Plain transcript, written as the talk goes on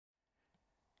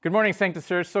Good morning, Sanctus.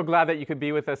 So glad that you could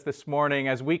be with us this morning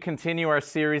as we continue our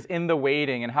series in the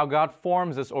waiting and how God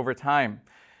forms us over time.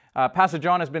 Pastor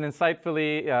John has been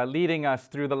insightfully leading us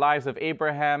through the lives of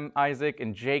Abraham, Isaac,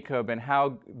 and Jacob and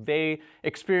how they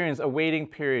experience a waiting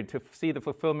period to see the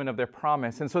fulfillment of their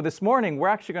promise. And so this morning, we're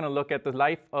actually going to look at the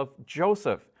life of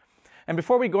Joseph. And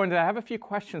before we go into that, I have a few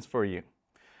questions for you.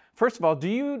 First of all, do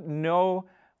you know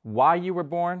why you were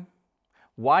born?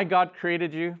 Why God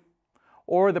created you?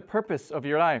 Or the purpose of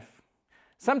your life?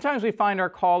 Sometimes we find our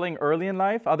calling early in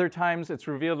life, other times it's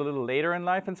revealed a little later in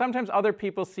life, and sometimes other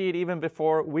people see it even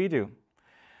before we do.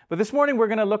 But this morning we're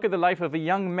going to look at the life of a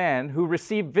young man who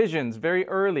received visions very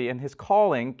early, and his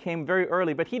calling came very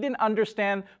early, but he didn't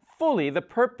understand fully the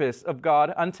purpose of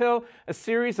God until a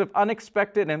series of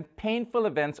unexpected and painful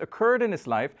events occurred in his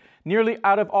life, nearly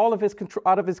out of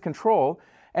his control,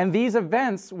 and these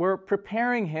events were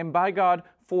preparing him by God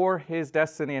for his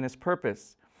destiny and his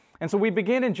purpose. And so we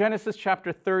begin in Genesis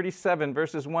chapter 37,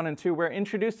 verses 1 and 2. We're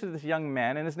introduced to this young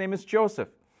man, and his name is Joseph.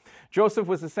 Joseph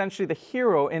was essentially the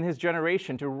hero in his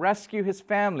generation to rescue his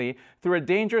family through a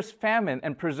dangerous famine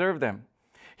and preserve them.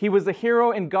 He was the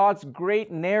hero in God's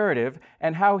great narrative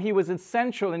and how he was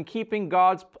essential in keeping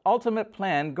God's ultimate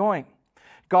plan going.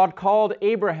 God called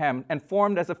Abraham and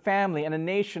formed as a family and a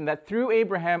nation that through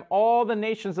Abraham all the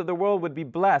nations of the world would be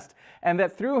blessed, and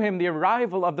that through him the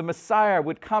arrival of the Messiah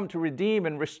would come to redeem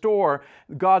and restore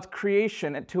God's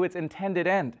creation to its intended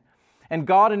end. And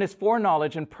God in his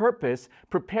foreknowledge and purpose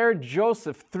prepared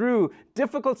Joseph through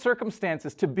difficult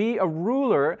circumstances to be a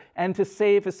ruler and to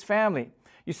save his family.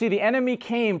 You see, the enemy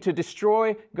came to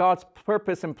destroy God's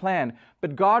purpose and plan,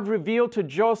 but God revealed to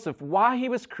Joseph why he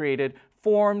was created,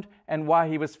 formed, and why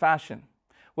he was fashioned.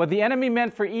 What the enemy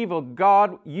meant for evil,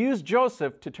 God used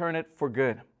Joseph to turn it for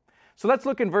good. So let's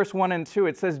look in verse 1 and 2.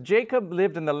 It says, Jacob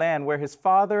lived in the land where his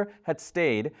father had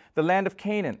stayed, the land of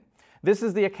Canaan. This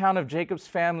is the account of Jacob's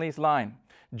family's line.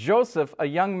 Joseph, a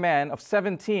young man of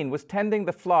 17, was tending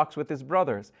the flocks with his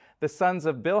brothers, the sons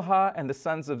of Bilhah and the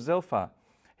sons of Zilpah,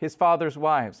 his father's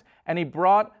wives, and he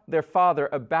brought their father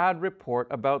a bad report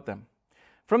about them.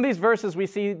 From these verses, we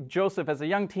see Joseph as a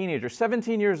young teenager,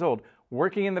 17 years old,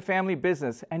 working in the family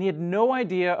business, and he had no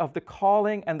idea of the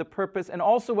calling and the purpose and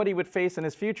also what he would face in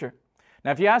his future.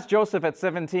 Now, if you ask Joseph at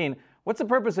 17, what's the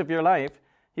purpose of your life?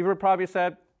 He would probably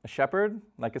said, a shepherd,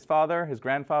 like his father, his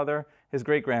grandfather, his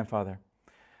great-grandfather.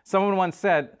 Someone once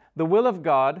said, the will of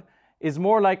God is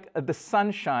more like the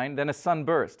sunshine than a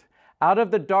sunburst. Out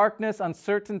of the darkness,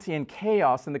 uncertainty, and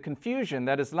chaos and the confusion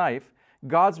that is life,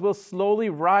 God's will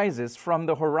slowly rises from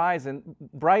the horizon,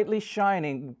 brightly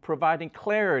shining, providing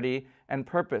clarity and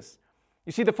purpose.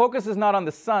 You see, the focus is not on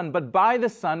the sun, but by the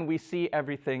sun we see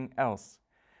everything else.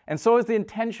 And so is the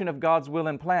intention of God's will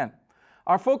and plan.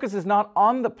 Our focus is not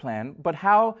on the plan, but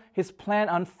how his plan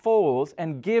unfolds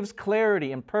and gives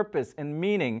clarity and purpose and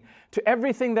meaning to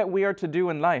everything that we are to do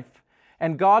in life.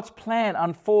 And God's plan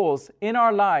unfolds in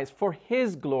our lives for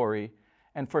his glory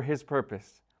and for his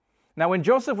purpose. Now, when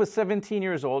Joseph was 17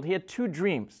 years old, he had two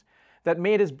dreams that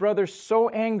made his brothers so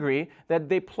angry that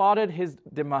they plotted his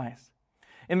demise.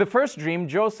 In the first dream,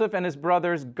 Joseph and his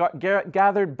brothers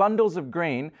gathered bundles of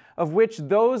grain, of which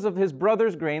those of his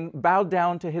brothers' grain bowed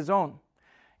down to his own.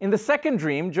 In the second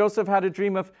dream, Joseph had a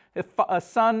dream of a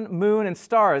sun, moon, and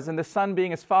stars, and the sun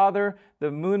being his father, the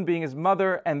moon being his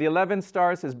mother, and the 11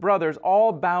 stars his brothers,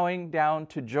 all bowing down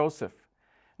to Joseph.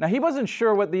 Now, he wasn't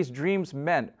sure what these dreams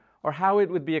meant or how it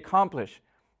would be accomplished,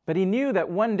 but he knew that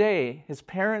one day his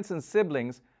parents and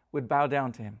siblings would bow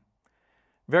down to him.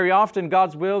 Very often,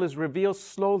 God's will is revealed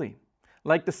slowly,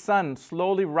 like the sun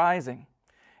slowly rising.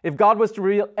 If God was to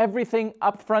reveal everything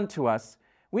up front to us,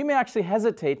 we may actually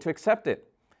hesitate to accept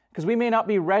it, because we may not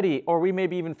be ready, or we may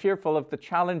be even fearful of the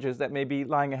challenges that may be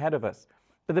lying ahead of us.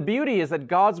 But the beauty is that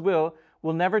God's will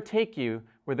never take you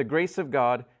where the grace of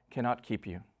God cannot keep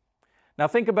you. Now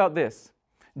think about this.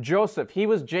 Joseph, he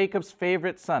was Jacob's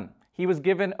favorite son. He was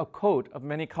given a coat of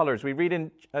many colors. We read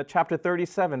in chapter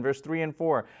 37, verse 3 and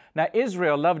 4. Now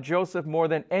Israel loved Joseph more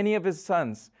than any of his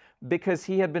sons, because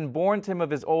he had been born to him of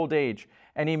his old age,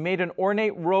 and he made an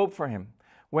ornate robe for him.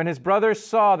 When his brothers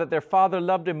saw that their father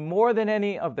loved him more than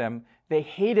any of them, they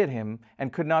hated him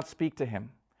and could not speak to him.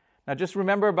 Now just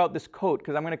remember about this coat,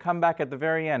 because I'm going to come back at the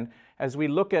very end as we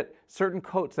look at certain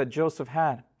coats that Joseph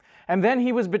had. And then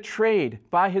he was betrayed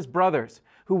by his brothers,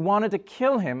 who wanted to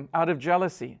kill him out of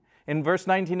jealousy. In verse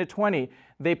 19 to 20,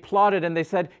 they plotted and they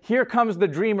said, here comes the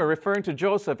dreamer, referring to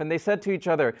Joseph. And they said to each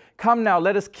other, come now,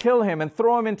 let us kill him and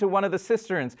throw him into one of the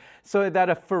cisterns so that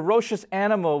a ferocious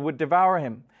animal would devour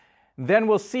him. Then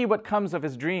we'll see what comes of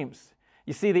his dreams.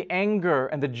 You see, the anger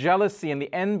and the jealousy and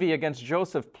the envy against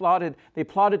Joseph plotted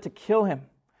to kill him.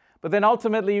 But then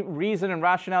ultimately reason and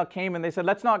rationale came and they said,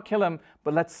 let's not kill him,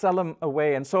 but let's sell him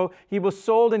away. And so he was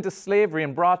sold into slavery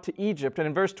and brought to Egypt. And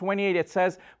in verse 28 it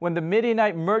says, when the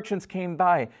Midianite merchants came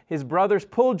by, his brothers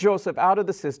pulled Joseph out of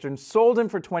the cistern, sold him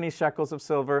for 20 shekels of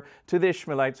silver to the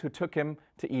Ishmaelites who took him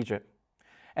to Egypt.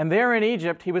 And there in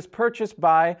Egypt, he was purchased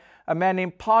by a man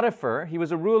named Potiphar. He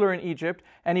was a ruler in Egypt,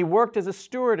 and he worked as a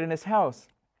steward in his house.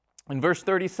 In verse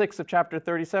 36 of chapter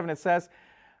 37, it says,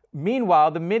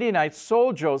 meanwhile, the Midianites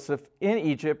sold Joseph in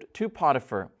Egypt to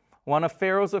Potiphar, one of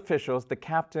Pharaoh's officials, the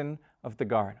captain of the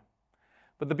guard.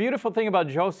 But the beautiful thing about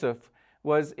Joseph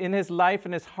was in his life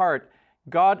and his heart,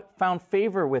 God found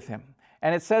favor with him.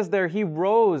 And it says there, he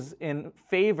rose in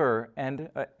favor and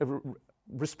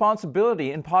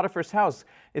responsibility in Potiphar's house.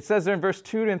 It says there in verse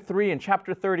 2 and 3 in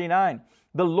chapter 39,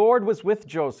 the Lord was with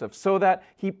Joseph so that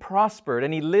he prospered,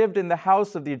 and he lived in the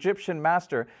house of the Egyptian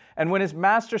master. And when his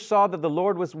master saw that the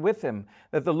Lord was with him,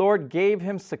 that the Lord gave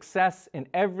him success in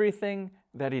everything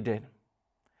that he did.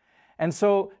 And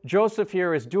so Joseph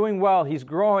here is doing well. He's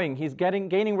growing. He's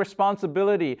gaining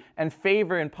responsibility and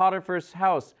favor in Potiphar's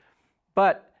house.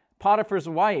 But Potiphar's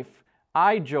wife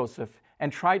eyed Joseph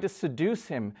and tried to seduce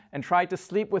him and tried to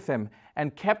sleep with him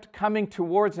and kept coming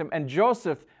towards him. And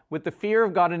Joseph, with the fear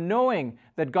of God and knowing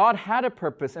that God had a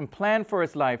purpose and plan for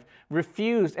his life,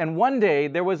 refused. And one day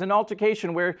there was an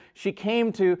altercation where she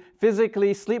came to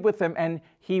physically sleep with him and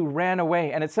he ran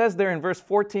away. And it says there in verse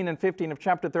 14 and 15 of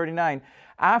chapter 39,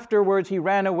 afterwards he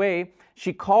ran away.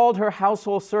 She called her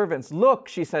household servants. Look,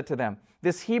 she said to them,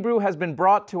 this Hebrew has been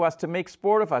brought to us to make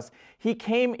sport of us. He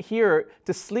came here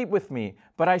to sleep with me,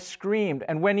 but I screamed.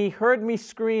 And when he heard me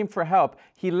scream for help,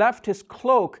 he left his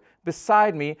cloak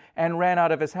beside me and ran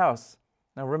out of his house.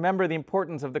 Now remember the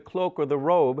importance of the cloak or the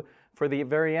robe for the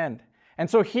very end. And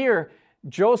so here,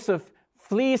 Joseph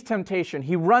flees temptation.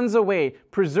 He runs away,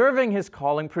 preserving his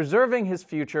calling, preserving his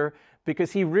future,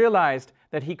 because he realized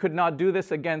that he could not do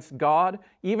this against God,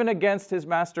 even against his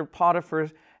master Potiphar,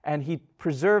 and he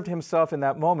preserved himself in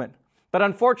that moment. But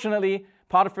unfortunately,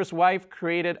 Potiphar's wife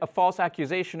created a false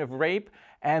accusation of rape,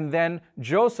 and then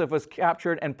Joseph was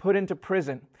captured and put into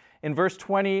prison. In verse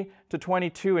 20 to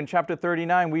 22 in chapter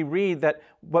 39, we read that,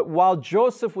 but while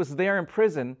Joseph was there in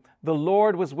prison, the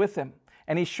Lord was with him,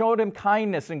 and he showed him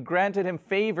kindness and granted him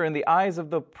favor in the eyes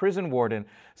of the prison warden.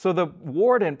 So the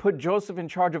warden put Joseph in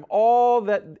charge of all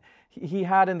that he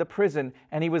had in the prison,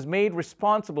 and he was made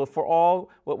responsible for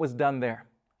all what was done there.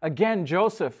 Again,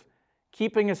 Joseph,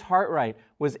 keeping his heart right,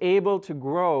 was able to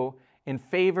grow in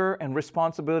favor and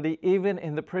responsibility even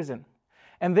in the prison.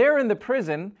 And there in the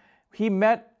prison, he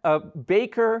met a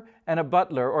baker and a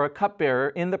butler or a cupbearer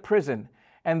in the prison.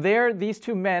 And there these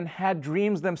two men had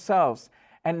dreams themselves.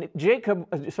 And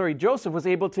Joseph was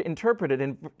able to interpret it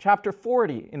in chapter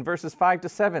 40 in verses 5 to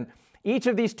 7. Each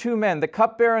of these two men, the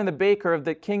cupbearer and the baker of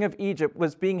the king of Egypt,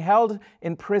 was being held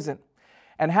in prison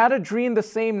and had a dream the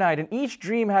same night, and each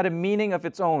dream had a meaning of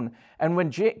its own. And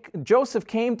when Joseph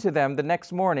came to them the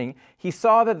next morning, he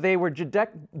saw that they were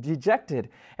dejected.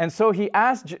 And so he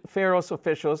asked Pharaoh's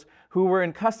officials who were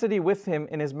in custody with him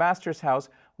in his master's house,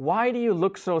 why do you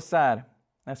look so sad?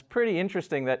 That's pretty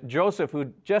interesting that Joseph,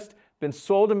 who'd just been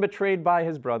sold and betrayed by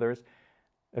his brothers,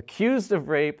 accused of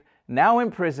rape, now in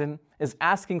prison, is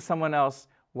asking someone else,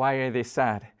 why are they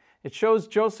sad? It shows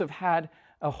Joseph had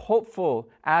a hopeful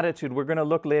attitude. We're going to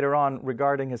look later on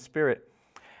regarding his spirit.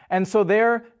 And so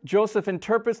there, Joseph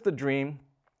interprets the dream,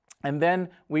 and then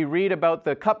we read about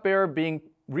the cupbearer being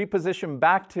repositioned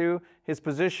back to his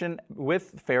position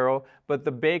with Pharaoh, but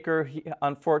the baker,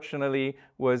 unfortunately,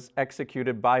 was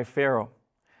executed by Pharaoh.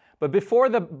 But before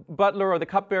the butler or the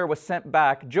cupbearer was sent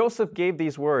back, Joseph gave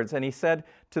these words, and he said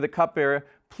to the cupbearer,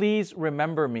 please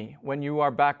remember me when you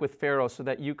are back with Pharaoh so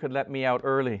that you could let me out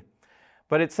early.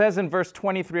 But it says in verse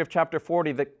 23 of chapter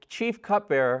 40, the chief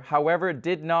cupbearer, however,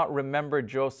 did not remember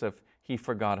Joseph. He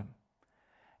forgot him.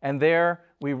 And there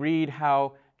we read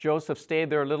how Joseph stayed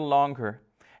there a little longer.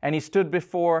 And he stood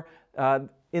before,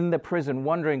 in the prison,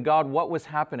 wondering, God, what was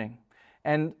happening?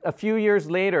 And a few years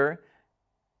later,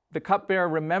 the cupbearer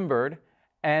remembered,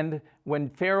 and when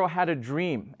Pharaoh had a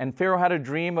dream,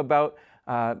 about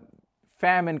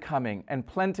famine coming and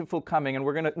plentiful coming,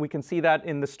 and we can see that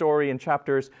in the story in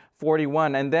chapters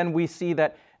 41. And then we see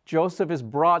that Joseph is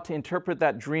brought to interpret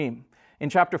that dream.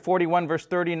 In chapter 41, verse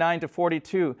 39 to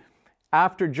 42,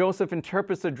 after Joseph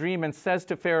interprets the dream and says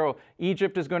to Pharaoh,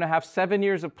 Egypt is going to have 7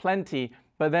 years of plenty,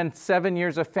 but then 7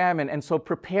 years of famine, and so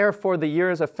prepare for the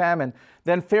years of famine.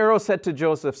 Then Pharaoh said to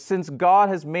Joseph, since God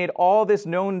has made all this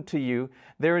known to you,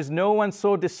 there is no one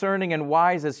so discerning and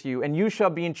wise as you, and you shall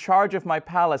be in charge of my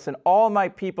palace, and all my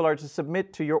people are to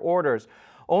submit to your orders.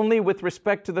 Only with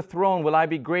respect to the throne will I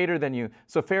be greater than you.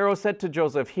 So Pharaoh said to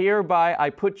Joseph, hereby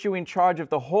I put you in charge of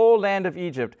the whole land of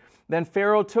Egypt. Then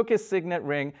Pharaoh took his signet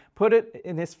ring, put it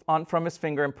from his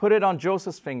finger, and put it on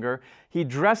Joseph's finger. He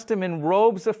dressed him in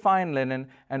robes of fine linen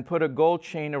and put a gold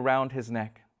chain around his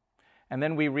neck. And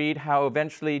then we read how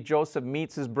eventually Joseph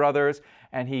meets his brothers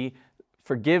and he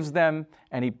forgives them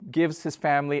and he gives his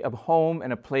family a home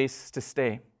and a place to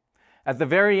stay. At the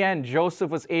very end,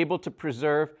 Joseph was able to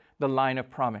preserve the line of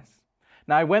promise.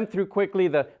 Now, I went through quickly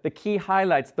the key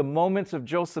highlights, the moments of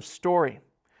Joseph's story.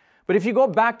 But if you go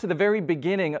back to the very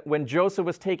beginning when Joseph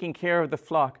was taking care of the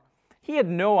flock, he had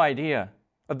no idea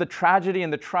of the tragedy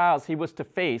and the trials he was to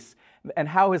face and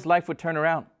how his life would turn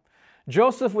around.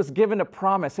 Joseph was given a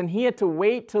promise and he had to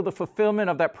wait till the fulfillment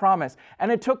of that promise.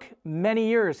 And it took many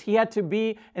years. He had to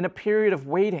be in a period of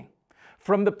waiting.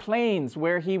 From the plains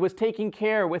where he was taking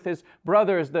care with his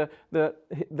brothers, the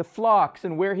flocks,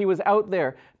 and where he was out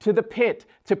there, to the pit,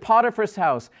 to Potiphar's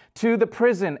house, to the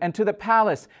prison, and to the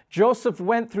palace. Joseph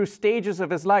went through stages of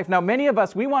his life. Now, many of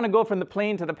us, we want to go from the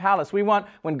plain to the palace. We want,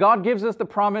 when God gives us the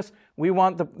promise, we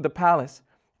want the palace.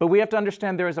 But we have to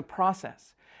understand there is a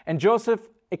process. And Joseph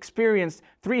experienced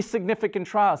 3 significant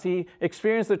trials. He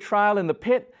experienced a trial in the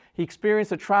pit, he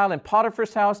experienced a trial in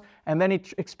Potiphar's house, and then he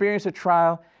experienced a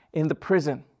trial in the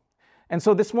prison. And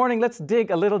so this morning, let's dig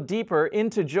a little deeper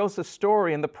into Joseph's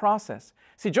story and the process.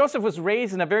 See, Joseph was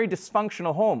raised in a very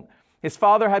dysfunctional home. His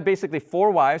father had basically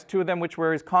 4 wives, 2 of them which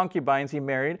were his concubines he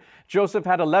married. Joseph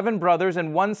had 11 brothers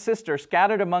and 1 sister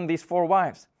scattered among these 4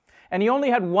 wives. And he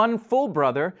only had 1 full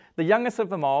brother, the youngest of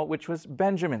them all, which was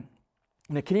Benjamin.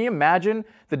 Now, can you imagine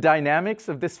the dynamics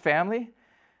of this family?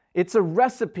 It's a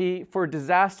recipe for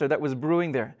disaster that was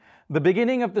brewing there. The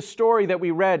beginning of the story that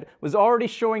we read was already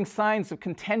showing signs of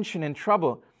contention and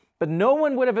trouble. But no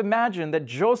one would have imagined that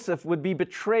Joseph would be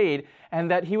betrayed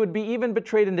and that he would be even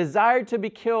betrayed and desired to be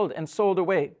killed and sold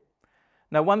away.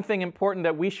 Now, one thing important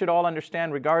that we should all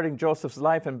understand regarding Joseph's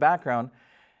life and background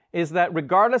is that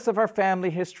regardless of our family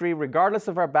history, regardless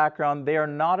of our background, they are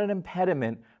not an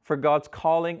impediment for God's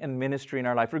calling and ministry in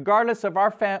our life. Regardless of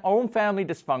our own family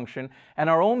dysfunction and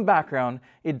our own background,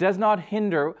 it does not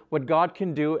hinder what God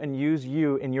can do and use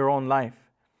you in your own life.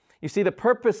 You see,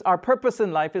 our purpose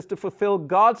in life is to fulfill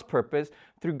God's purpose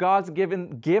through God's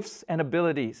given gifts and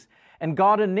abilities. And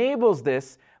God enables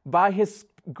this by His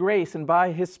grace and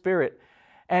by His Spirit.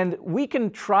 And we can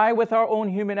try with our own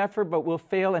human effort, but we'll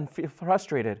fail and feel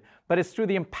frustrated. But it's through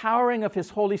the empowering of His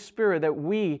Holy Spirit that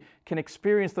we can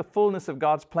experience the fullness of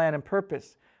God's plan and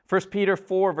purpose. 1 Peter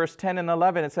 4, verse 10 and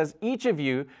 11, it says, each of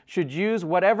you should use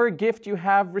whatever gift you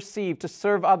have received to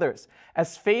serve others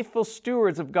as faithful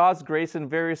stewards of God's grace in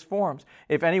various forms.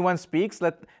 If anyone speaks,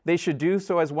 they should do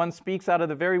so as one speaks out of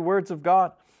the very words of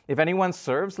God. If anyone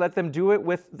serves, let them do it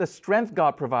with the strength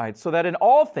God provides, so that in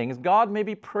all things God may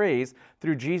be praised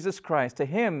through Jesus Christ. To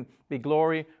Him be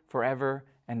glory forever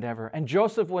and ever. And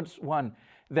Joseph was one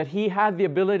that he had the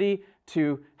ability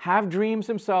to have dreams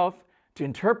himself, to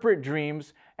interpret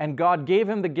dreams, and God gave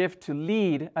him the gift to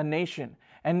lead a nation.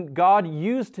 And God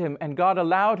used him and God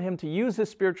allowed him to use his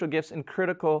spiritual gifts in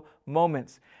critical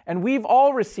moments. And we've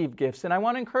all received gifts, and I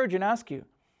want to encourage you and ask you,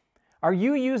 are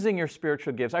you using your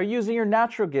spiritual gifts? Are you using your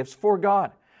natural gifts for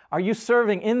God? Are you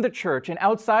serving in the church and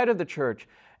outside of the church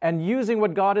and using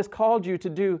what God has called you to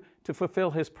do to fulfill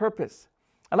His purpose?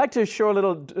 I'd like to show a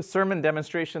little sermon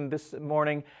demonstration this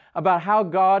morning about how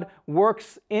God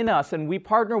works in us and we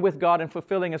partner with God in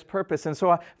fulfilling His purpose. And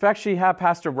so I actually have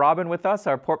Pastor Robin with us,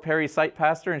 our Port Perry site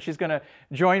pastor, and she's going to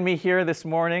join me here this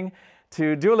morning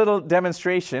to do a little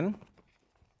demonstration.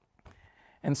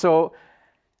 And so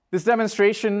this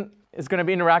demonstration is going to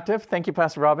be interactive. Thank you,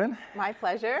 Pastor Robin. My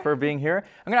pleasure. For being here.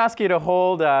 I'm going to ask you to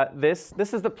hold this.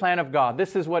 This is the plan of God.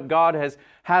 This is what God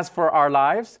has for our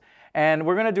lives. And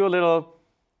we're going to do a little,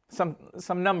 some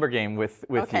number game with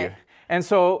Okay. you. And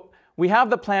so we have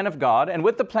the plan of God. And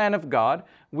with the plan of God,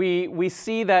 we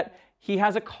see that He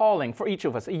has a calling for each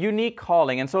of us, a unique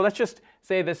calling. And so let's just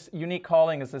say this unique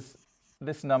calling is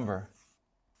this number.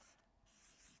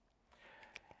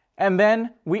 And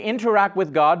then we interact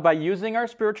with God by using our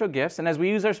spiritual gifts. And as we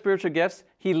use our spiritual gifts,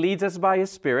 He leads us by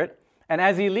His Spirit. And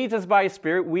as He leads us by His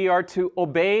Spirit, we are to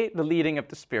obey the leading of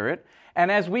the Spirit. And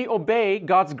as we obey,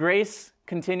 God's grace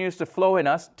continues to flow in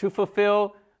us to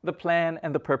fulfill the plan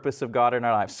and the purpose of God in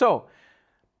our lives. So,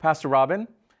 Pastor Robin,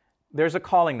 there's a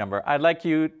calling number. I'd like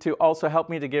you to also help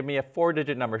me to give me a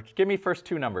 4-digit number. Give me first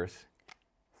 2 numbers.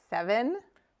 7.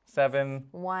 7.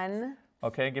 1.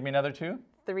 Okay, give me another 2.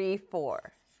 3,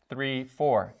 4. 3,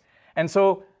 4. And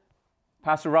so,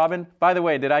 Pastor Robin, by the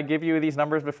way, did I give you these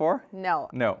numbers before? No.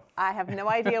 No. I have no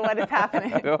idea what is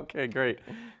happening. Okay, great.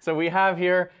 So we have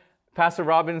here Pastor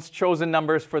Robin's chosen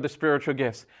numbers for the spiritual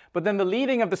gifts. But then the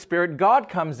leading of the Spirit, God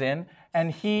comes in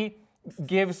and he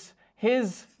gives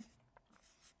his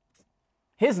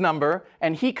number,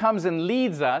 and he comes and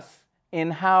leads us in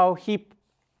how he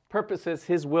purposes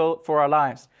his will for our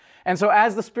lives. And so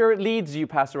as the Spirit leads you,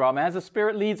 Pastor Robin, as the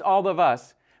Spirit leads all of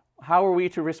us, how are we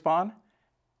to respond?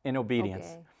 In obedience.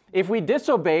 Okay. If we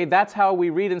disobey, that's how we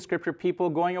read in Scripture people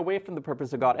going away from the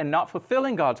purpose of God and not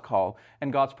fulfilling God's call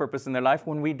and God's purpose in their life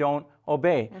when we don't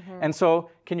obey. And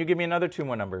so, can you give me another 2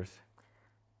 more numbers?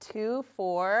 2,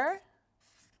 4,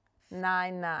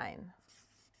 9, 9.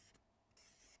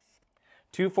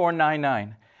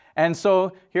 2499. And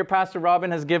so here Pastor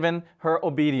Robin has given her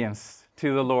obedience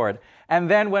to the Lord. And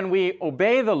then when we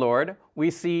obey the Lord,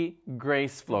 we see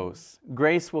grace flows.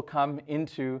 Grace will come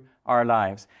into our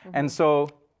lives. And so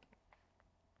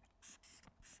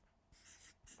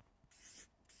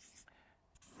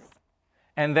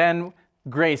and then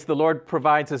grace, the Lord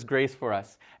provides us grace for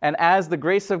us. And as the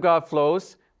grace of God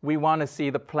flows, we want to see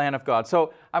the plan of God.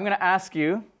 So I'm going to ask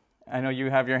you, I know you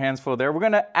have your hands full there. We're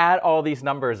going to add all these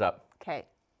numbers up. Okay.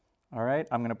 All right.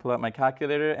 I'm going to pull out my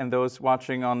calculator, and those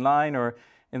watching online or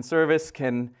in service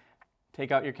can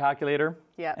take out your calculator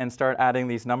and start adding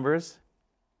these numbers.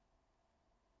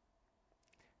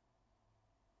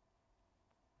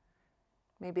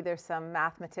 Maybe there's some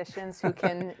mathematicians who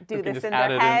can do this just in add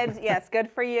their it head. Yes, good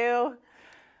for you.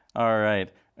 All right.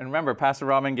 And remember, Pastor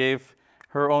Robin gave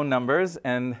her own numbers,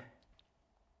 and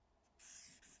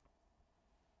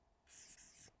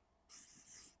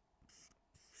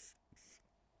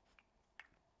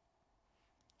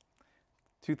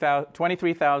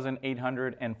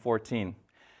 23,814.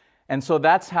 And so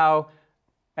that's how,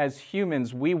 as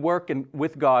humans, we work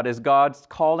with God, as God's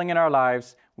calling in our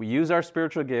lives. We use our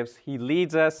spiritual gifts. He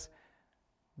leads us.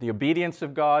 The obedience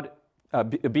of God,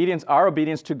 our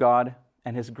obedience to God,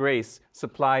 and His grace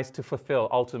supplies to fulfill,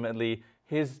 ultimately,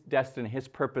 His destiny, His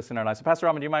purpose in our lives. So Pastor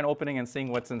Robin, do you mind opening and seeing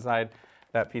what's inside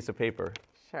that piece of paper?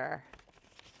 Sure.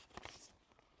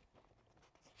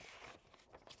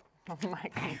 Oh my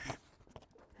goodness.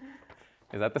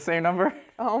 Is that the same number?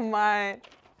 Oh my.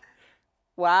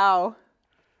 Wow.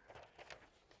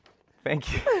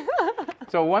 Thank you.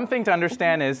 So one thing to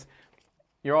understand is,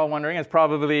 you're all wondering, is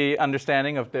probably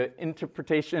understanding of the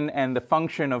interpretation and the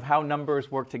function of how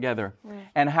numbers work together,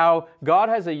 and how God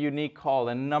has a unique call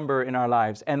and number in our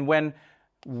lives. And when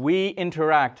we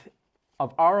interact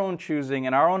of our own choosing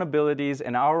and our own abilities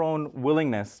and our own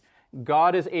willingness,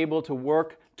 God is able to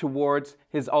work towards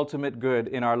His ultimate good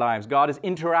in our lives. God is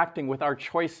interacting with our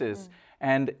choices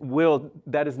and will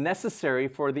that is necessary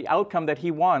for the outcome that He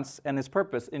wants and His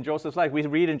purpose in Joseph's life. We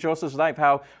read in Joseph's life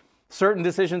how certain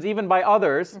decisions, even by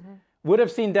others, would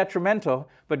have seemed detrimental,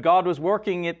 but God was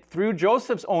working it through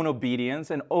Joseph's own obedience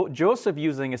and Joseph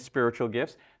using his spiritual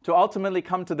gifts to ultimately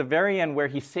come to the very end where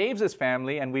he saves his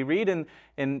family. And we read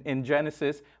in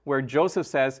Genesis where Joseph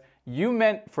says, "You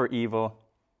meant for evil,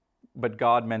 but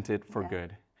God meant it for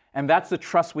good." And that's the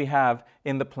trust we have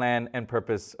in the plan and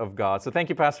purpose of God. So thank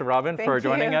you, Pastor Robin, for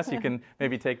joining us. You can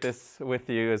maybe take this with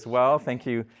you as well. Thank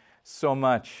you so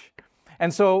much.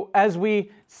 And so as we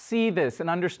see this and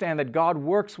understand that God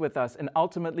works with us and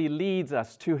ultimately leads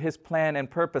us to His plan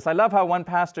and purpose, I love how one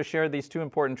pastor shared these two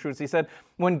important truths. He said,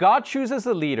 when God chooses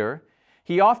a leader,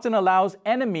 He often allows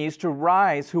enemies to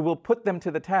rise who will put them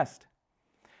to the test.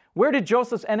 Where did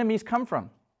Joseph's enemies come from?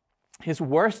 His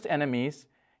worst enemies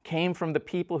came from the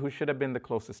people who should have been the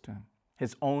closest to him,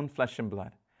 his own flesh and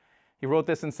blood. He wrote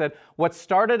this and said, what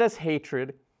started as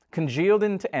hatred congealed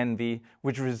into envy,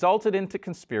 which resulted into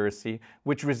conspiracy,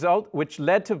 which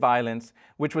led to violence,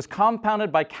 which was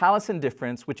compounded by callous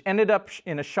indifference, which ended up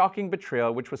in a shocking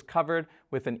betrayal, which was covered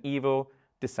with an evil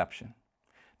deception.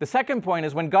 The second point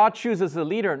is when God chooses a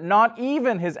leader, not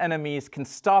even his enemies can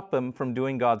stop him from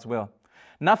doing God's will.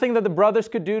 Nothing that the brothers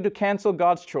could do to cancel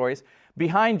God's choice.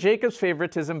 Behind Jacob's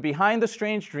favoritism, behind the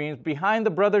strange dreams, behind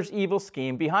the brother's evil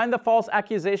scheme, behind the false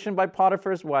accusation by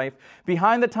Potiphar's wife,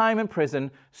 behind the time in prison,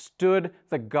 stood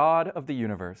the God of the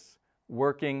universe,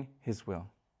 working His will.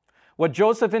 What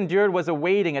Joseph endured was a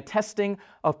waiting, a testing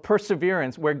of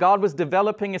perseverance, where God was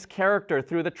developing His character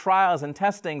through the trials and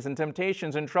testings and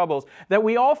temptations and troubles that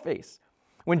we all face.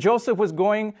 When Joseph was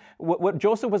going, what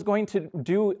Joseph was going to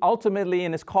do ultimately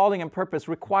in his calling and purpose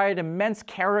required immense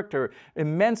character,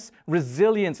 immense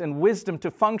resilience and wisdom to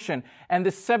function. And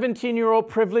this 17-year-old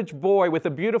privileged boy with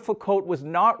a beautiful coat was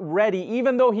not ready,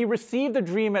 even though he received a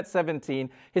dream at 17.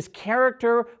 His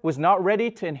character was not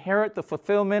ready to inherit the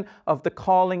fulfillment of the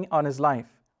calling on his life.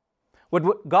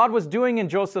 What God was doing in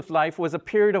Joseph's life was a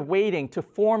period of waiting to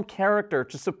form character,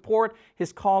 to support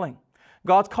his calling.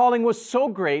 God's calling was so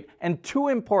great and too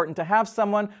important to have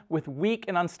someone with weak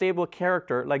and unstable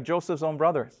character like Joseph's own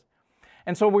brothers.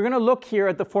 And so we're going to look here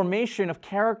at the formation of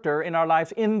character in our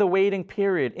lives in the waiting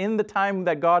period, in the time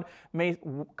that God may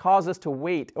cause us to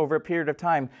wait over a period of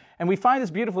time. And we find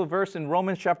this beautiful verse in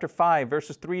Romans chapter 5,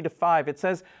 verses 3 to 5. It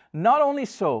says, "Not only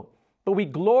so, but we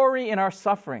glory in our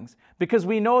sufferings, because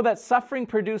we know that suffering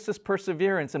produces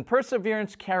perseverance, and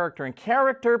perseverance character, and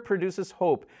character produces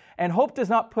hope. And hope does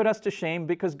not put us to shame,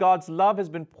 because God's love has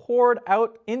been poured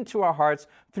out into our hearts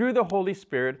through the Holy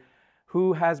Spirit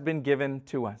who has been given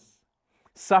to us."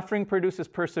 Suffering produces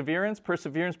perseverance,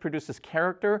 perseverance produces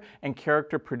character, and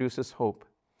character produces hope.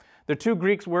 The two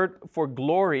Greek words for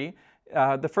glory,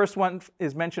 the first one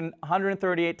is mentioned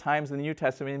 138 times in the New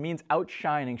Testament. It means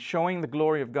outshining, showing the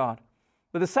glory of God.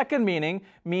 But the second meaning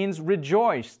means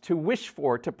rejoice, to wish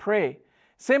for, to pray.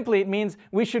 Simply, it means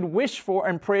we should wish for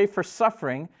and pray for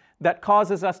suffering that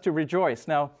causes us to rejoice.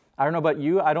 Now, I don't know about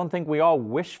you, I don't think we all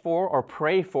wish for or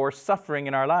pray for suffering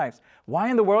in our lives. Why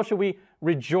in the world should we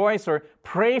rejoice or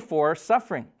pray for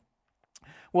suffering?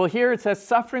 Well, here it says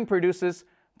suffering produces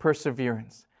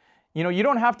perseverance. You know, you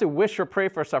don't have to wish or pray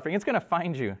for suffering. It's going to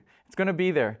find you. It's going to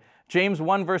be there. James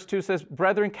 1 verse 2 says,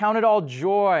 "Brethren, count it all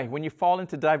joy when you fall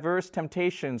into diverse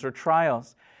temptations or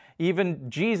trials." Even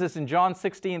Jesus in John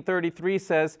 16:33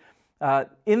 says,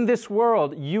 "In this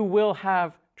world you will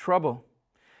have trouble."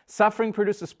 Suffering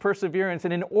produces perseverance,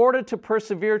 and in order to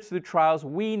persevere through trials,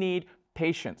 we need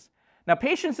patience. Now,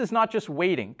 patience is not just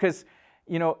waiting, because,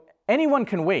 you know, anyone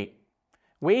can wait.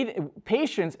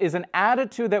 Patience is an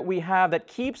attitude that we have that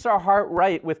keeps our heart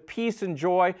right with peace and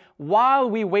joy while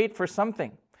we wait for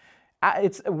something.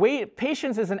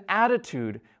 Patience is an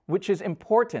attitude which is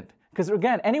important, because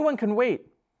again, anyone can wait,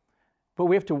 but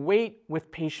we have to wait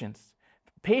with patience.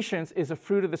 Patience is a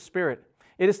fruit of the Spirit.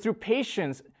 It is through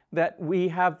patience that we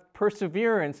have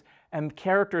perseverance and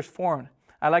characters formed.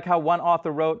 I like how one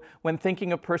author wrote, when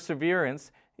thinking of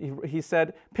perseverance, he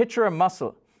said, picture a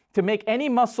muscle. To make any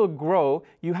muscle grow,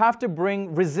 you have to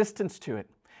bring resistance to it.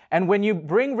 And when you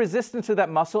bring resistance to that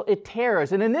muscle, it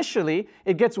tears. And initially,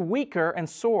 it gets weaker and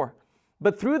sore.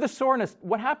 But through the soreness,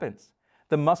 what happens?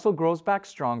 The muscle grows back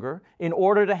stronger in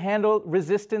order to handle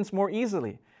resistance more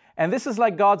easily. And this is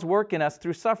like God's work in us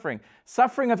through suffering.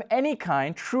 Suffering of any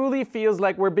kind truly feels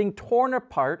like we're being torn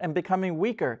apart and becoming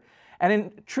weaker. And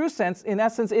in true sense, in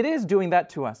essence, it is doing that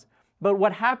to us. But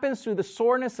what happens through the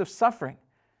soreness of suffering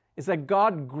is that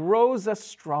God grows us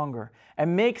stronger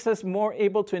and makes us more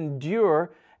able to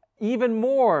endure even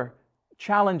more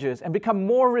challenges and become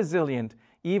more resilient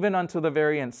even until the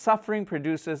very end. Suffering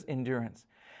produces endurance.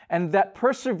 And that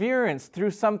perseverance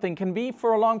through something can be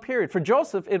for a long period. For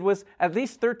Joseph, it was at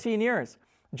least 13 years.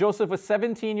 Joseph was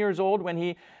 17 years old when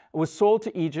he was sold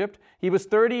to Egypt. He was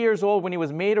 30 years old when he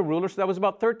was made a ruler. So that was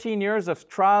about 13 years of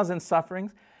trials and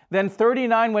sufferings. Then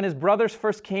 39 when his brothers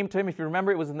first came to him. If you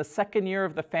remember, it was in the second year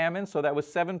of the famine. So that was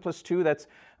 7 plus 2. That's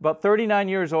about 39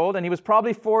 years old. And he was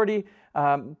probably 41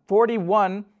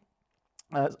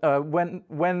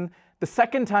 when the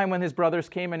second time when his brothers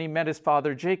came and he met his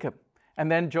father Jacob.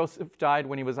 And then Joseph died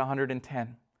when he was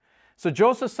 110. So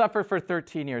Joseph suffered for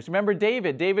 13 years. Remember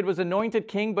David. David was anointed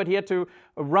king, but he had to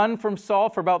run from Saul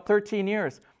for about 13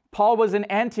 years. Paul was in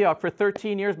Antioch for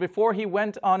 13 years before he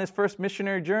went on his first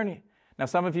missionary journey. Now,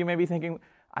 some of you may be thinking,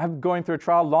 I'm going through a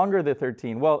trial longer than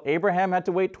 13. Well, Abraham had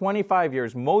to wait 25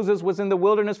 years. Moses was in the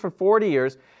wilderness for 40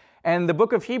 years. And the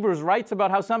book of Hebrews writes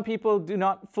about how some people do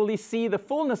not fully see the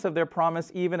fullness of their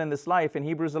promise even in this life. In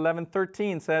Hebrews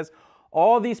 11:13 says,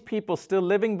 all these people still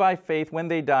living by faith when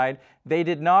they died, they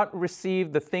did not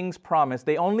receive the things promised.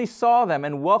 They only saw them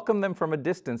and welcomed them from a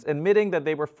distance, admitting that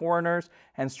they were foreigners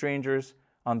and strangers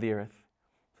on the earth.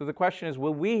 So the question is,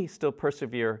 will we still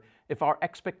persevere if our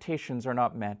expectations are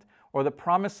not met, or the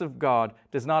promise of God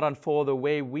does not unfold the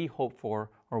way we hope for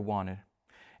or wanted?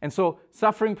 And so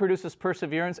suffering produces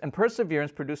perseverance, and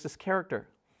perseverance produces character.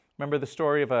 Remember the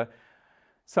story of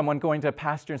someone going to a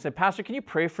pastor and said, Pastor, can you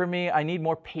pray for me? I need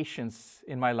more patience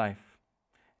in my life.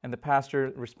 And the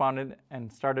pastor responded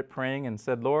and started praying and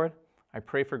said, Lord, I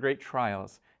pray for great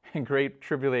trials and great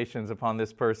tribulations upon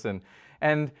this person.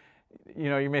 And you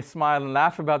know, you may smile and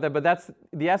laugh about that, but that's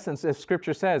the essence, as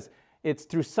Scripture says. it's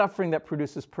through suffering that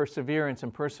produces perseverance,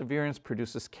 and perseverance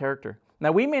produces character.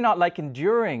 Now, we may not like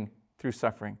enduring through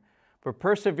suffering, but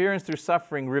perseverance through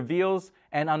suffering reveals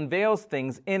and unveils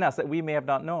things in us that we may have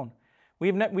not known.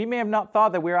 We may have not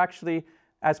thought that we're actually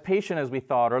as patient as we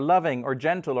thought, or loving, or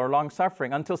gentle, or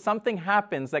long-suffering, until something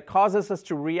happens that causes us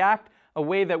to react a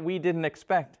way that we didn't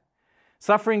expect.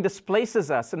 Suffering displaces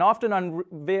us and often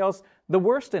unveils the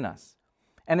worst in us,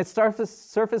 and it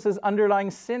surfaces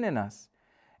underlying sin in us.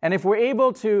 And if we're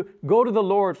able to go to the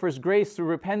Lord for His grace through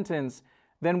repentance,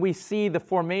 then we see the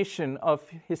formation of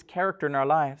His character in our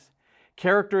lives.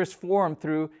 Character is formed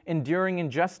through enduring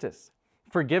injustice,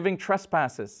 forgiving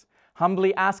trespasses,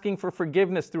 humbly asking for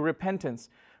forgiveness through repentance,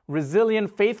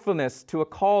 resilient faithfulness to a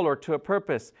call or to a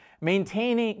purpose,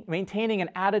 maintaining an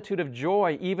attitude of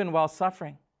joy even while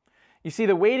suffering. You see,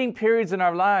 the waiting periods in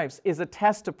our lives is a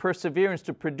test of perseverance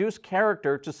to produce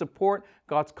character to support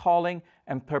God's calling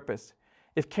and purpose.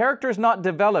 If character is not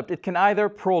developed, it can either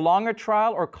prolong a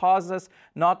trial or cause us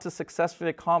not to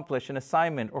successfully accomplish an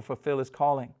assignment or fulfill His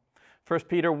calling. 1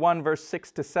 Peter 1, verse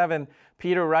 6 to 7,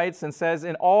 Peter writes and says,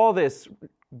 "In all this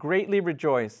greatly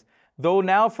rejoice, though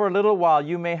now for a little while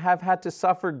you may have had to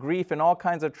suffer grief in all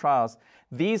kinds of trials.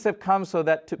 These have come so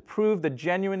that to prove the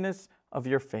genuineness of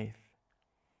your faith."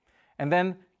 And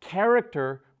then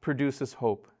character produces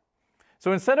hope.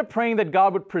 So instead of praying that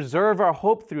God would preserve our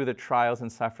hope through the trials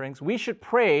and sufferings, we should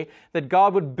pray that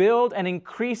God would build and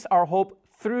increase our hope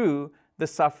through the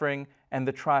suffering and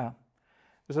the trial.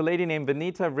 There's a lady named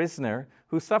Vanita Risner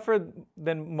who suffered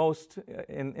the most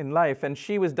in life, and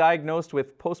she was diagnosed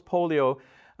with post-polio,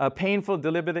 a painful,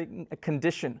 debilitating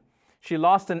condition. She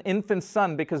lost an infant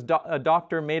son because a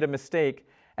doctor made a mistake.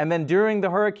 And then during the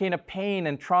hurricane of pain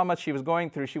and trauma she was going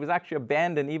through, she was actually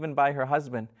abandoned even by her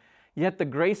husband. Yet the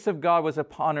grace of God was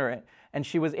upon her, and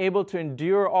she was able to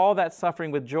endure all that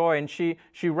suffering with joy. And she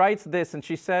writes this, and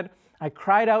she said, "I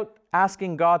cried out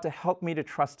asking God to help me to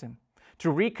trust Him,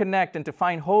 to reconnect and to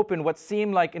find hope in what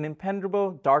seemed like an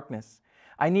impenetrable darkness.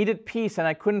 I needed peace, and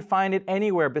I couldn't find it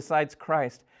anywhere besides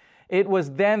Christ. It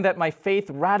was then that my faith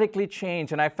radically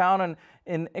changed, and I found an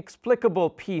inexplicable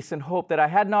peace and hope that I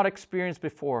had not experienced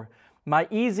before. My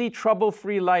easy,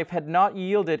 trouble-free life had not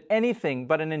yielded anything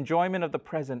but an enjoyment of the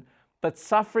present. But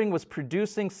suffering was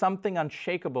producing something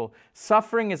unshakable.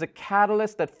 Suffering is a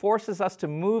catalyst that forces us to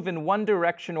move in one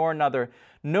direction or another.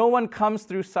 No one comes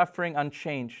through suffering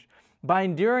unchanged. By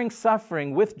enduring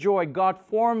suffering with joy, God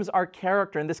forms our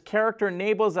character, and this character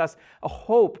enables us a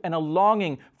hope and a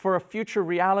longing for a future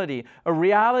reality, a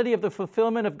reality of the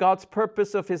fulfillment of God's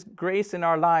purpose of His grace in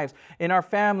our lives, in our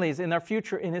families, in our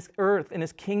future, in His earth, in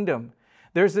His kingdom.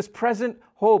 There's this present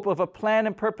hope of a plan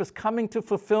and purpose coming to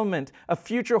fulfillment, a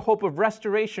future hope of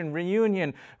restoration,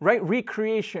 reunion,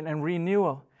 recreation, and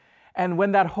renewal. And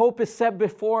when that hope is set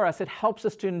before us, it helps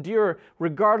us to endure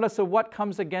regardless of what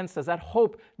comes against us. That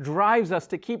hope drives us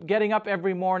to keep getting up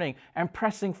every morning and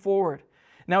pressing forward.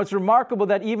 Now, it's remarkable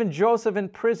that even Joseph in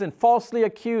prison, falsely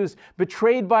accused,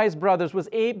 betrayed by his brothers, was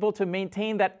able to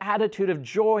maintain that attitude of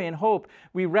joy and hope.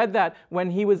 We read that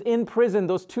when he was in prison,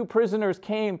 those two prisoners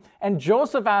came, and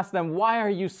Joseph asked them, "Why are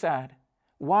you sad?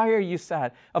 Why are you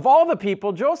sad?" Of all the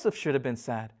people, Joseph should have been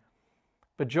sad.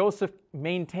 But Joseph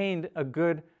maintained a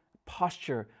good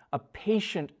posture, a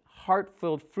patient,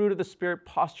 heart-filled, fruit of the Spirit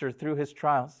posture through his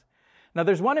trials. Now,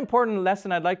 there's one important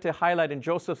lesson I'd like to highlight in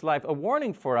Joseph's life, a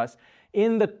warning for us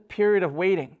in the period of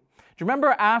waiting. Do you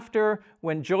remember after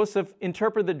when Joseph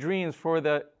interpreted the dreams for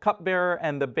the cupbearer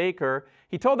and the baker,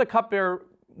 he told the cupbearer,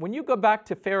 "When you go back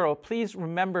to Pharaoh, please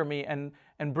remember me and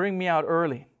bring me out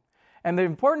early." And the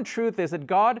important truth is that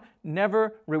God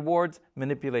never rewards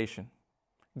manipulation.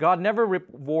 God never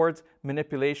rewards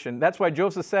manipulation. That's why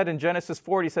Joseph said in Genesis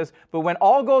 4, he says, "But when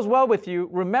all goes well with you,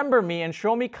 remember me and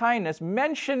show me kindness,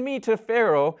 mention me to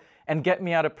Pharaoh and get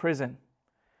me out of prison."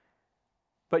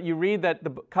 But you read that the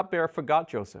cupbearer forgot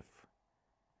Joseph.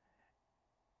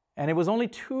 And it was only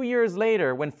 2 years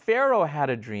later when Pharaoh had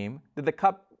a dream that the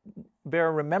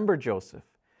cupbearer remembered Joseph.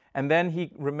 And then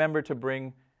he remembered to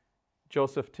bring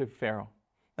Joseph to Pharaoh.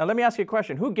 Now let me ask you a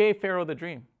question. Who gave Pharaoh the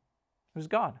dream? It was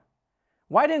God.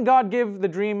 Why didn't God give the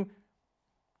dream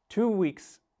 2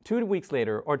 weeks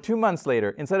later or 2 months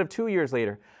later instead of 2 years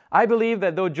later? I believe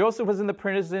that though Joseph was in the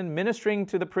prison, ministering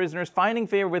to the prisoners, finding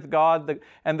favor with God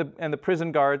and the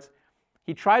prison guards,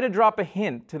 he tried to drop a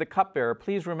hint to the cupbearer,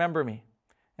 "Please remember me."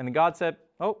 And God said,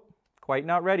 "Oh, quite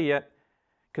not ready yet.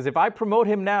 Because if I promote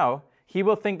him now, he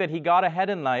will think that he got ahead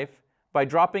in life by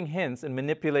dropping hints and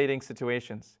manipulating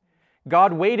situations."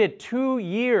 God waited 2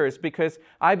 years because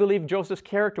I believe Joseph's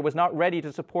character was not ready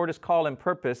to support his call and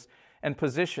purpose and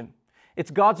position. It's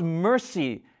God's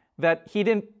mercy that he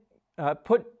didn't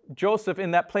put Joseph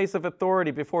in that place of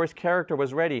authority before his character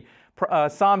was ready.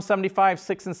 Psalm 75,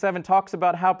 6 and 7 talks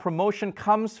about how promotion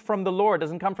comes from the Lord. It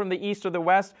doesn't come from the east or the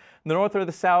west, the north or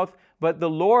the south, but the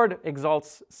Lord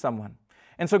exalts someone.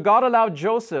 And so God allowed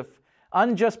Joseph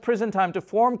unjust prison time to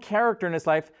form character in his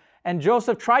life, and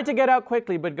Joseph tried to get out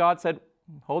quickly, but God said,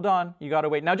 hold on, you got to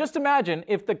wait. Now just imagine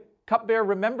if the cupbearer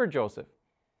remembered Joseph.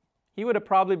 He would have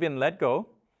probably been let go,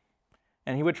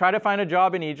 and he would try to find a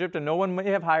job in Egypt, and no one may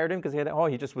have hired him because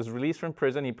he just was released from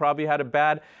prison. He probably had a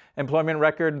bad employment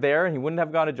record there, and he wouldn't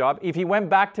have got a job. If he went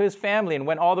back to his family and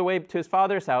went all the way to his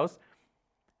father's house,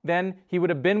 then he would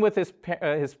have been with his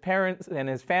parents and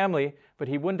his family, but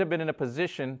he wouldn't have been in a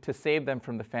position to save them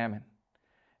from the famine.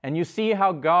 And you see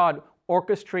how God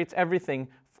orchestrates everything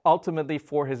ultimately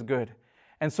for his good.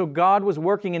 And so God was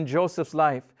working in Joseph's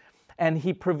life, and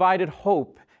he provided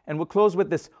hope. And we'll close with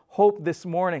this hope this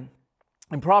morning.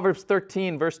 In Proverbs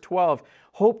 13, verse 12,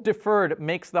 hope deferred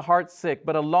makes the heart sick,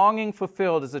 but a longing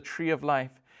fulfilled is a tree of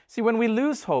life. See, when we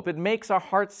lose hope, it makes our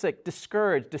heart sick,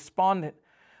 discouraged, despondent.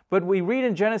 But we read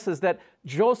in Genesis that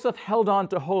Joseph held on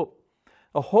to hope,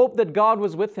 a hope that God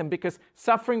was with him, because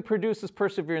suffering produces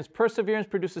perseverance, perseverance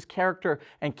produces character,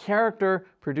 and character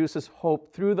produces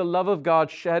hope through the love of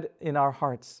God shed in our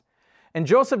hearts. And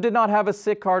Joseph did not have a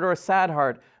sick heart or a sad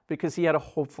heart because he had a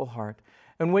hopeful heart.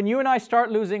 And when you and I start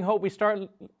losing hope, we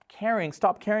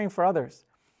stop caring for others.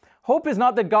 Hope is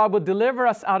not that God will deliver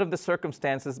us out of the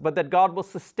circumstances, but that God will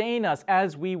sustain us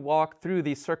as we walk through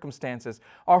these circumstances.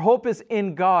 Our hope is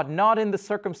in God, not in the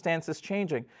circumstances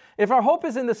changing. If our hope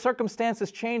is in the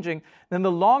circumstances changing, then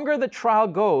the longer the trial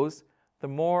goes, the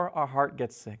more our heart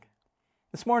gets sick.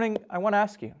 This morning, I want to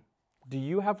ask you, do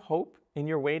you have hope in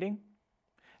your waiting?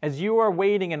 As you are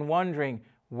waiting and wondering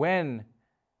when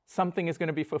something is going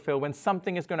to be fulfilled, when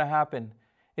something is going to happen,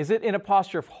 is it in a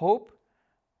posture of hope?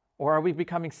 Or are we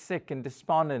becoming sick and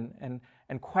despondent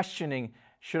and questioning,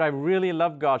 should I really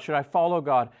love God? Should I follow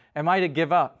God? Am I to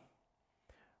give up?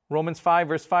 Romans 5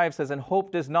 verse 5 says, and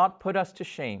hope does not put us to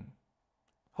shame.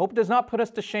 Hope does not put us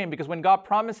to shame, because when God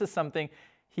promises something,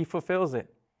 he fulfills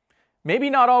it. Maybe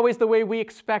not always the way we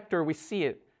expect or we see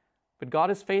it, but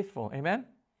God is faithful. Amen?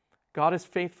 God is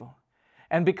faithful.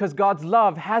 And because God's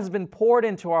love has been poured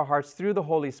into our hearts through the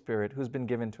Holy Spirit who's been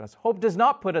given to us. Hope does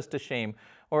not put us to shame.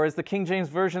 Or as the King James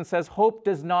Version says, hope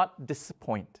does not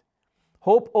disappoint.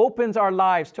 Hope opens our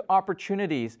lives to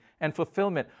opportunities and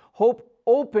fulfillment. Hope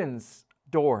opens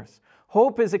doors.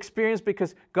 Hope is experienced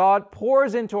because God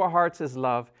pours into our hearts his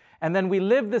love, and then we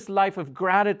live this life of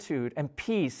gratitude and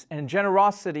peace and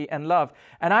generosity and love.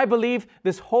 And I believe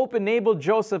this hope enabled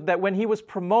Joseph that when he was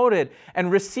promoted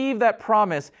and received that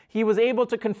promise, he was able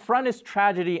to confront his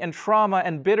tragedy and trauma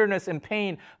and bitterness and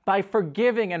pain by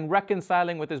forgiving and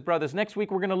reconciling with his brothers. Next week,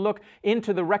 we're going to look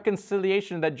into the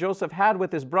reconciliation that Joseph had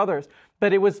with his brothers.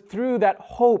 But it was through that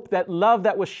hope, that love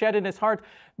that was shed in his heart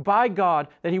by God,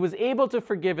 that he was able to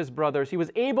forgive his brothers. He was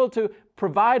able to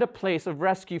provide a place of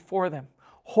rescue for them.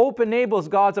 Hope enables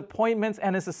God's appointments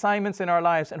and his assignments in our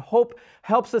lives, and hope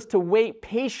helps us to wait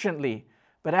patiently.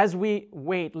 But as we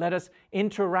wait, let us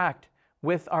interact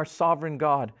with our sovereign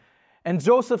God. And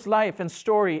Joseph's life and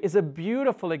story is a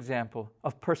beautiful example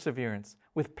of perseverance,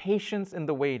 with patience in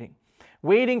the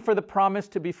waiting for the promise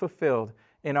to be fulfilled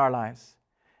in our lives.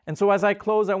 And so as I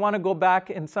close, I want to go back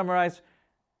and summarize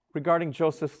regarding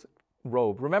Joseph's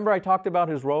robe. Remember I talked about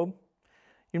his robe?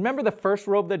 You remember the first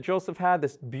robe that Joseph had,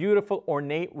 this beautiful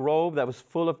ornate robe that was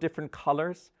full of different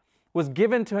colors, was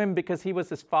given to him because he was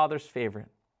his father's favorite.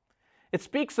 It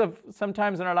speaks of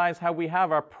sometimes in our lives how we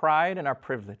have our pride and our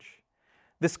privilege.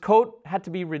 This coat had to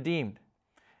be redeemed.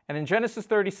 And in Genesis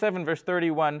 37, verse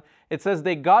 31, it says,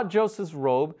 they got Joseph's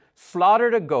robe,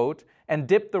 slaughtered a goat, and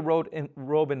dipped the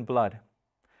robe in blood.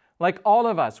 Like all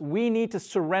of us, we need to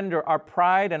surrender our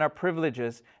pride and our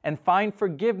privileges and find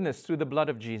forgiveness through the blood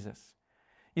of Jesus.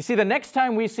 You see, the next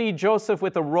time we see Joseph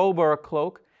with a robe or a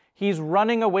cloak, he's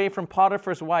running away from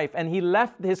Potiphar's wife, and he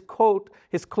left his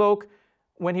cloak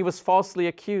when he was falsely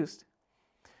accused.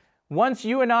 Once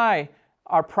you and I,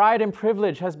 our pride and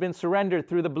privilege has been surrendered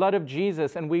through the blood of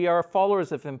Jesus, and we are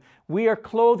followers of him, we are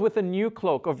clothed with a new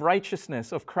cloak of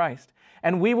righteousness of Christ.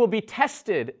 And we will be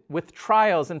tested with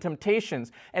trials and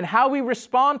temptations, and how we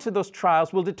respond to those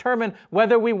trials will determine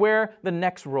whether we wear the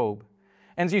next robe.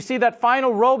 And you see, that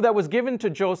final robe that was given to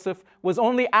Joseph was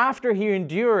only after he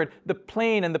endured the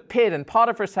plain and the pit and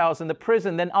Potiphar's house and the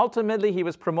prison. Then ultimately he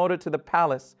was promoted to the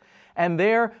palace. And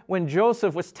there, when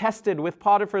Joseph was tested with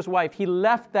Potiphar's wife, he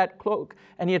left that cloak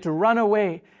and he had to run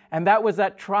away. And that was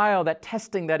that trial, that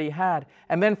testing that he had.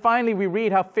 And then finally we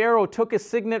read how Pharaoh took his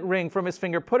signet ring from his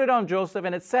finger, put it on Joseph,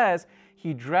 and it says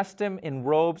he dressed him in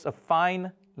robes of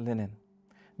fine linen.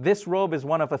 This robe is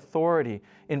one of authority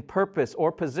in purpose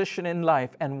or position in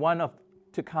life, and one of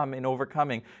to come in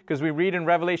overcoming. Because we read in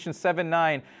Revelation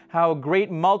 7:9 how a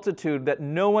great multitude that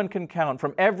no one can count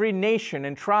from every nation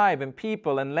and tribe and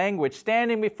people and language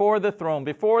standing before the throne,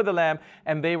 before the Lamb,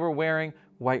 and they were wearing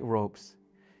white robes.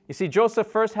 You see, Joseph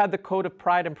first had the coat of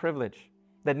pride and privilege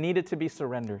that needed to be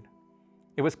surrendered.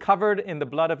 It was covered in the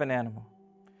blood of an animal.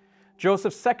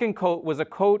 Joseph's second coat was a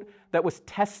coat that was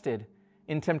tested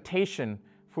in temptation,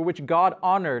 for which God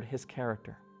honored his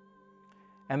character.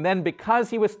 And then because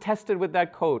he was tested with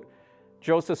that coat,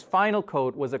 Joseph's final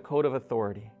coat was a coat of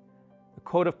authority, a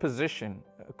coat of position,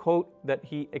 a coat that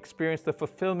he experienced the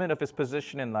fulfillment of his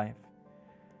position in life.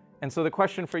 And so the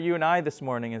question for you and I this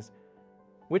morning is,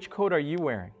 which coat are you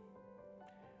wearing?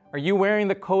 Are you wearing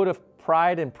the coat of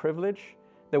pride and privilege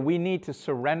that we need to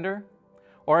surrender?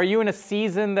 Or are you in a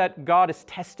season that God is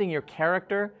testing your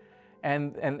character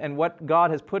and what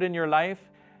God has put in your life?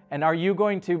 And are you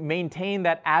going to maintain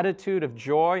that attitude of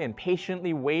joy and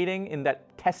patiently waiting in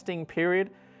that testing period?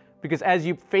 Because as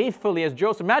you faithfully, as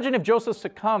Joseph, imagine if Joseph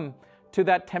succumbed to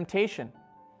that temptation.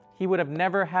 He would have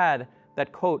never had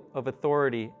that coat of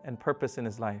authority and purpose in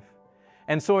his life.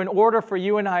 And so in order for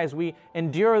you and I, as we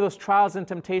endure those trials and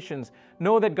temptations,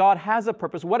 know that God has a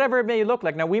purpose, whatever it may look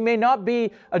like. Now, we may not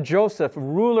be a Joseph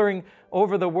ruling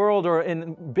over the world or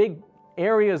in big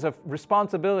areas of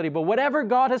responsibility, but whatever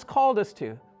God has called us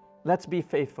to, let's be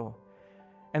faithful.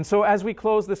 And so as we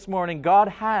close this morning, God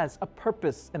has a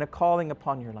purpose and a calling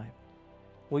upon your life.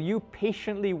 Will you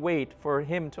patiently wait for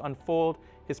Him to unfold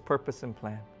His purpose and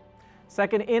plan?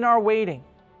 Second, in our waiting,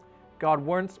 God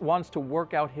wants to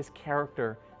work out His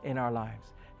character in our lives.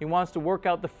 He wants to work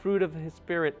out the fruit of His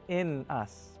Spirit in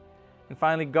us. And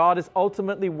finally, God is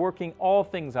ultimately working all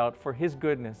things out for His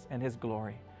goodness and His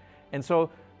glory. And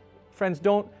so, friends,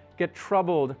 don't get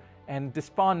troubled and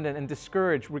despondent and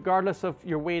discouraged regardless of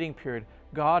your waiting period.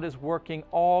 God is working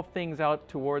all things out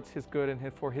towards His good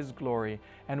and for His glory.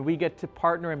 And we get to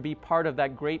partner and be part of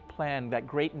that great plan, that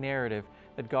great narrative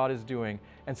that God is doing.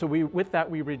 And so with that,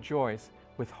 we rejoice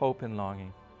with hope and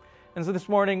longing. And so this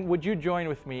morning, would you join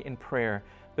with me in prayer?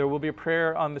 There will be a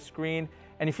prayer on the screen.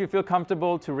 And if you feel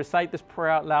comfortable to recite this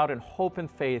prayer out loud in hope and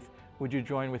faith, would you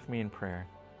join with me in prayer?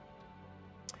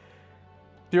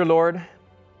 Dear Lord,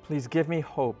 please give me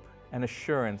hope and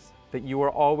assurance that you are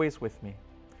always with me,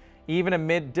 even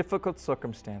amid difficult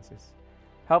circumstances.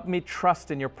 Help me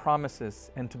trust in your promises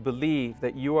and to believe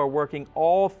that you are working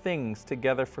all things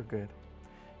together for good.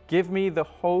 Give me the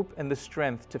hope and the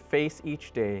strength to face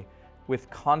each day with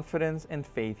confidence and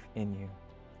faith in you.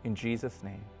 In Jesus'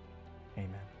 name,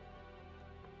 amen.